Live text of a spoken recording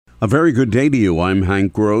A very good day to you. I'm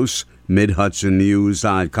Hank Gross,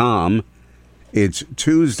 MidHudsonNews.com. It's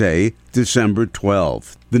Tuesday, December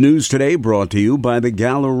 12th. The news today brought to you by the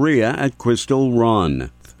Galleria at Crystal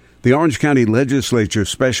Run. The Orange County Legislature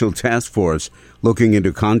Special Task Force looking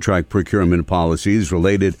into contract procurement policies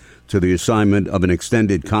related to the assignment of an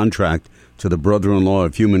extended contract to the brother-in-law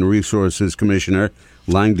of Human Resources Commissioner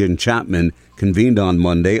Langdon Chapman convened on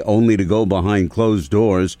Monday only to go behind closed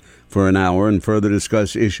doors for an hour and further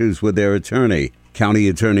discuss issues with their attorney. County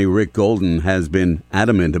Attorney Rick Golden has been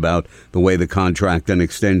adamant about the way the contract and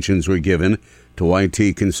extensions were given to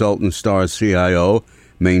IT consultant Star CIO,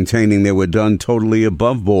 maintaining they were done totally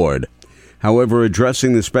above board. However,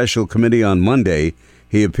 addressing the special committee on Monday,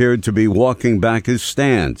 he appeared to be walking back his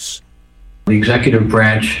stance. The executive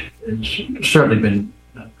branch has certainly been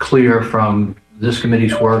clear from this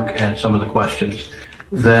committee's work and some of the questions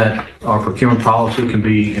that our procurement policy can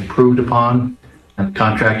be improved upon, and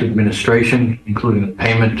contract administration, including the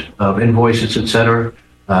payment of invoices, etc.,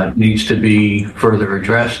 needs to be further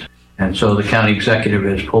addressed. And so the county executive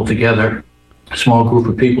has pulled together a small group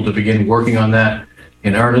of people to begin working on that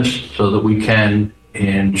in earnest so that we can,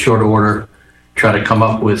 in short order, try to come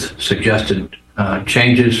up with suggested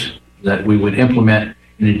changes that we would implement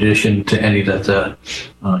in addition to any that the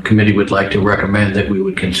committee would like to recommend that we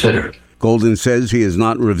would consider. Golden says he has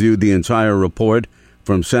not reviewed the entire report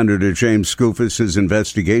from Senator James Skoufis's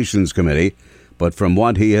Investigations Committee, but from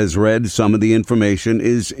what he has read, some of the information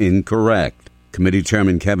is incorrect. Committee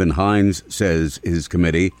Chairman Kevin Hines says his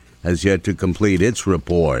committee has yet to complete its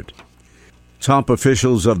report. Top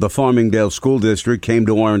officials of the Farmingdale School District came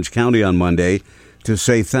to Orange County on Monday to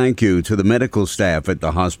say thank you to the medical staff at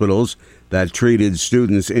the hospitals that treated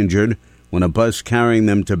students injured when a bus carrying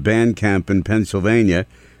them to band camp in Pennsylvania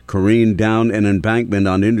careened down an embankment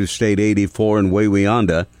on Interstate 84 in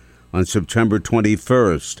Wawayanda on September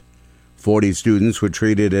 21st. 40 students were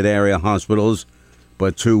treated at area hospitals,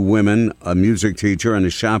 but 2 women, a music teacher and a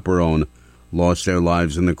chaperone, lost their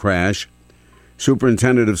lives in the crash.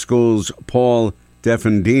 Superintendent of Schools Paul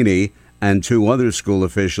Defendini and 2 other school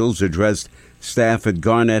officials addressed staff at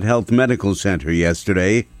Garnett Health Medical Center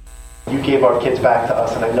yesterday. You gave our kids back to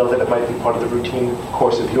us, and I know that it might be part of the routine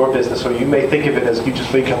course of your business, so you may think of it as you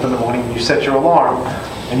just wake up in the morning and you set your alarm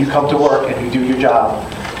and you come to work and you do your job.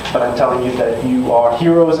 But I'm telling you that you are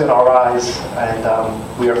heroes in our eyes, and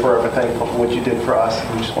we are forever thankful for what you did for us.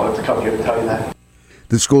 We just wanted to come here to tell you that.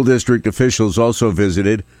 The school district officials also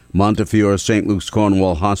visited Montefiore St. Luke's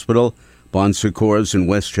Cornwall Hospital, Bon Secours, and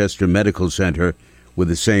Westchester Medical Center with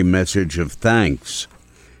the same message of thanks.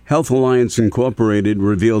 Health Alliance Incorporated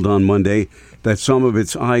revealed on Monday that some of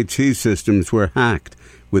its IT systems were hacked,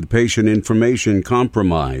 with patient information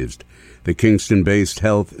compromised. The Kingston-based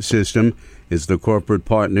health system is the corporate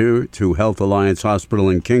partner to Health Alliance Hospital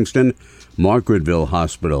in Kingston, Margaretville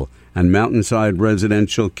Hospital, and Mountainside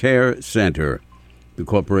Residential Care Center. The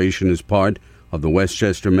corporation is part of the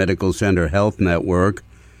Westchester Medical Center Health Network.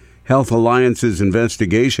 Health Alliance's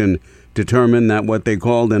investigation determined that what they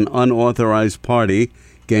called an unauthorized party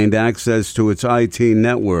gained access to its IT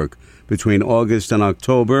network between August and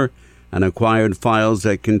October and acquired files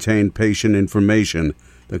that contained patient information,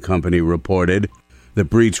 the company reported. The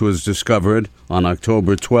breach was discovered on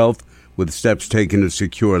October 12th, with steps taken to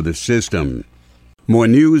secure the system. More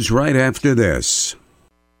news right after this.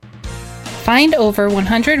 Find over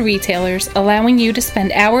 100 retailers allowing you to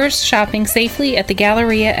spend hours shopping safely at the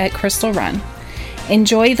Galleria at Crystal Run.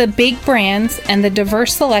 Enjoy the big brands and the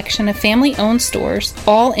diverse selection of family-owned stores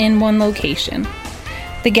all in one location.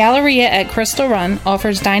 The Galleria at Crystal Run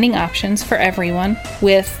offers dining options for everyone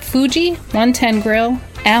with Fuji 110 Grill,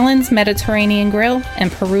 Allen's Mediterranean Grill,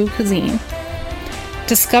 and Peru Cuisine.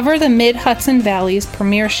 Discover the Mid-Hudson Valley's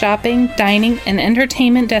premier shopping, dining, and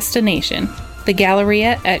entertainment destination, the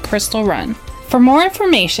Galleria at Crystal Run. For more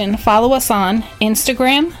information, follow us on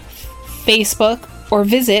Instagram, Facebook, or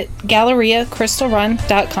visit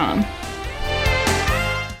GalleriaCrystalRun.com.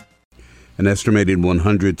 An estimated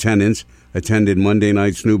 100 tenants attended Monday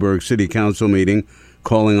night's Newburgh City Council meeting,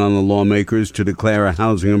 calling on the lawmakers to declare a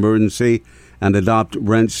housing emergency and adopt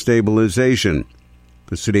rent stabilization.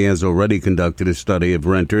 The city has already conducted a study of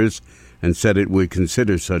renters and said it would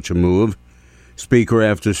consider such a move. Speaker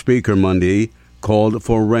after speaker Monday called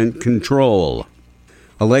for rent control.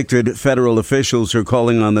 Elected federal officials are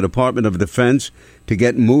calling on the Department of Defense to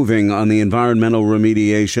get moving on the environmental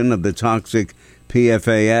remediation of the toxic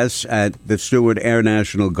PFAS at the Stewart Air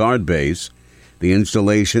National Guard Base. The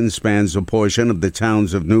installation spans a portion of the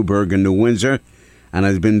towns of Newburgh and New Windsor and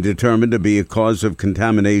has been determined to be a cause of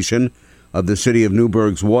contamination of the city of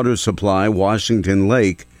Newburgh's water supply, Washington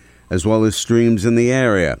Lake, as well as streams in the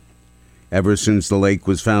area. Ever since the lake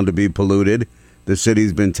was found to be polluted, the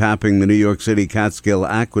city's been tapping the New York City Catskill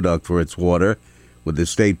Aqueduct for its water, with the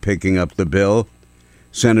state picking up the bill.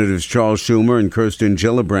 Senators Charles Schumer and Kirsten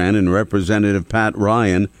Gillibrand and Representative Pat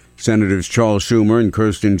Ryan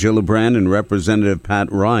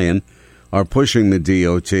are pushing the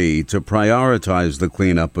DOT to prioritize the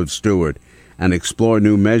cleanup of Stewart and explore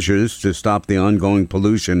new measures to stop the ongoing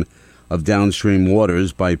pollution of downstream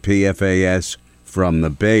waters by PFAS from the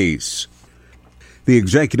base. The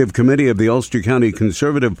Executive Committee of the Ulster County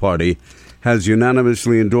Conservative Party has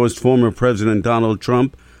unanimously endorsed former President Donald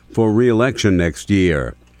Trump for re-election next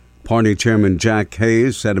year. Party Chairman Jack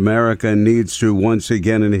Hayes said America needs to once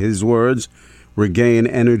again, in his words, regain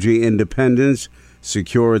energy independence,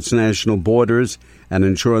 secure its national borders, and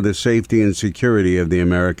ensure the safety and security of the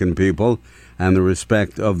American people and the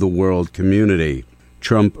respect of the world community.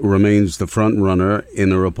 Trump remains the front-runner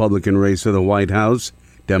in the Republican race of the White House.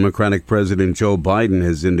 Democratic President Joe Biden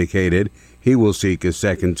has indicated he will seek a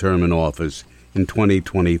second term in office in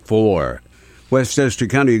 2024. Westchester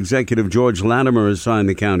County Executive George Latimer has signed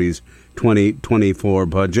the county's 2024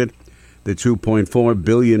 budget. The $2.4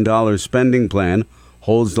 billion spending plan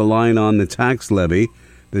holds the line on the tax levy,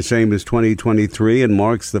 the same as 2023, and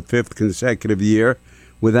marks the fifth consecutive year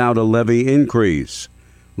without a levy increase.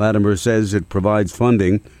 Latimer says it provides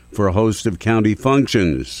funding for a host of county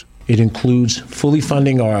functions. It includes fully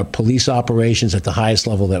funding our police operations at the highest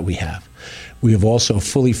level that we have. We have also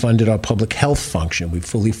fully funded our public health function. We've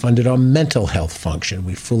fully funded our mental health function.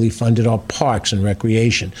 We've fully funded our parks and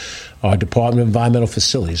recreation, our Department of Environmental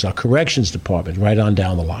Facilities, our corrections department, right on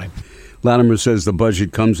down the line. Latimer says the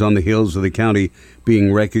budget comes on the heels of the county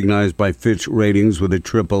being recognized by Fitch Ratings with a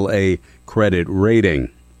AAA credit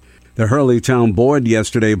rating. The Hurley Town Board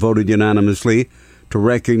yesterday voted unanimously to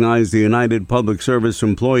recognize the United Public Service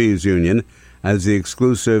Employees Union as the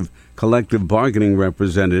exclusive collective bargaining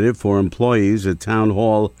representative for employees at Town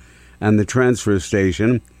Hall and the transfer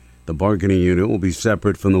station. The bargaining unit will be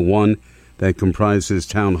separate from the one that comprises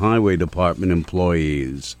Town Highway Department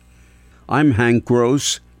employees. I'm Hank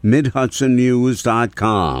Gross,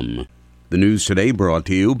 MidHudsonNews.com. The news today brought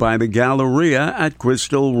to you by the Galleria at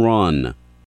Crystal Run.